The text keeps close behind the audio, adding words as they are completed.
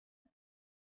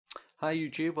Hi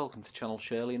YouTube, welcome to channel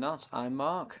Shirley Not. I'm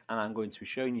Mark and I'm going to be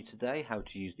showing you today how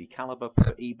to use the Calibre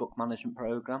ebook management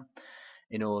program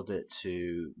in order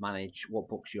to manage what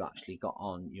books you actually got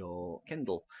on your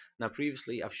Kindle. Now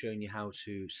previously I've shown you how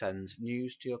to send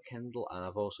news to your Kindle, and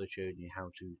I've also shown you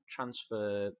how to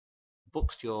transfer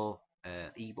books to your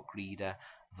ebook reader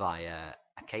via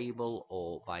a cable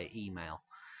or via email.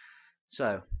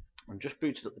 So I'm just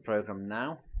booted up the program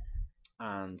now,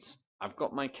 and I've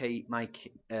got my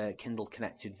Kindle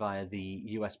connected via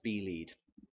the USB lead.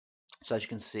 So as you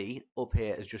can see, up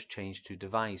here has just changed to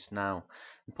device. Now,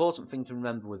 important thing to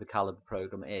remember with the Calibre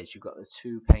program is you've got the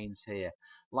two panes here.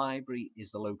 Library is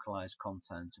the localized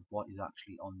content of what is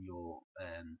actually on your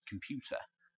computer,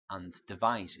 and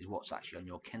device is what's actually on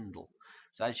your Kindle.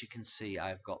 So as you can see,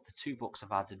 I've got the two books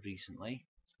I've added recently,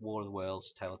 War of the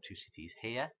Worlds, Tale of Two Cities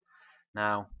here.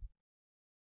 Now,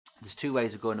 there's two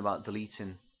ways of going about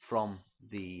deleting from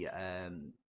the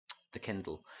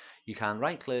Kindle. You can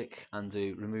right click and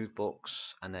do remove books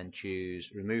and then choose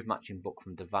remove matching book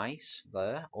from device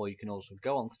there, or you can also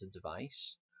go onto the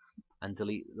device and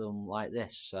delete them like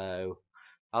this. So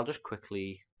I'll just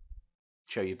quickly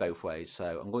show you both ways.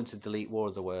 So I'm going to delete War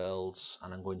of the Worlds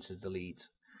and I'm going to delete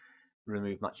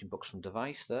remove matching books from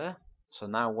device there. So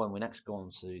now when we next go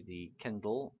onto the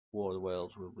Kindle, War of the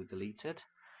Worlds will be deleted.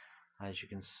 As you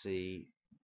can see,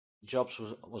 Jobs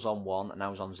was on 1 and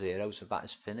now is on 0, so that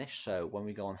is finished. So when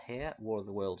we go on here, War of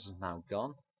the Worlds is now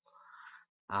gone.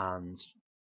 And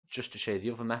just to show you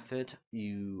the other method,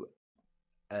 you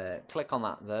click on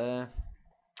that there.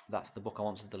 That's the book I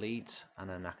want to delete, and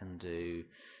then I can do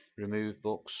remove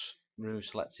books, remove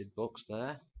selected books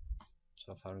there.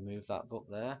 So if I remove that book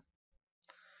there,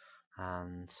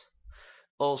 and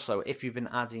also if you've been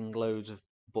adding loads of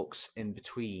books in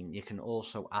between, you can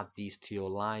also add these to your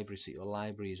library, so your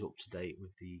library is up to date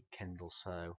with the Kindle.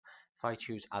 So if I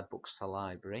choose add books to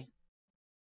library,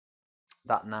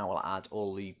 that now will add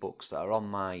all the books that are on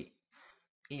my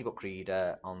ebook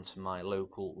reader onto my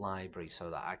local library, so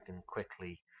that I can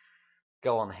quickly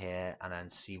go on here and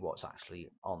then see what's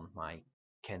actually on my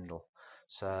Kindle.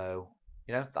 So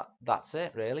that's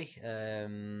it really.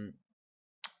 The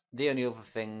only other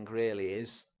thing really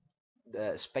is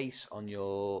space on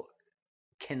your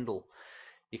Kindle.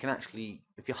 You can actually,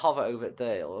 if you hover over it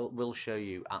there, it will show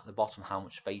you at the bottom how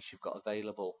much space you've got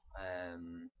available.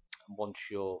 Once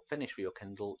you're finished with your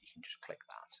Kindle, you can just click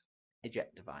that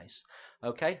eject device.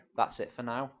 Okay, that's it for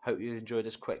now. Hope you enjoyed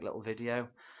this quick little video.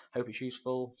 Hope it's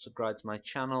useful. Subscribe to my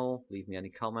channel, leave me any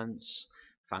comments.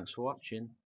 Thanks for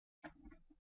watching.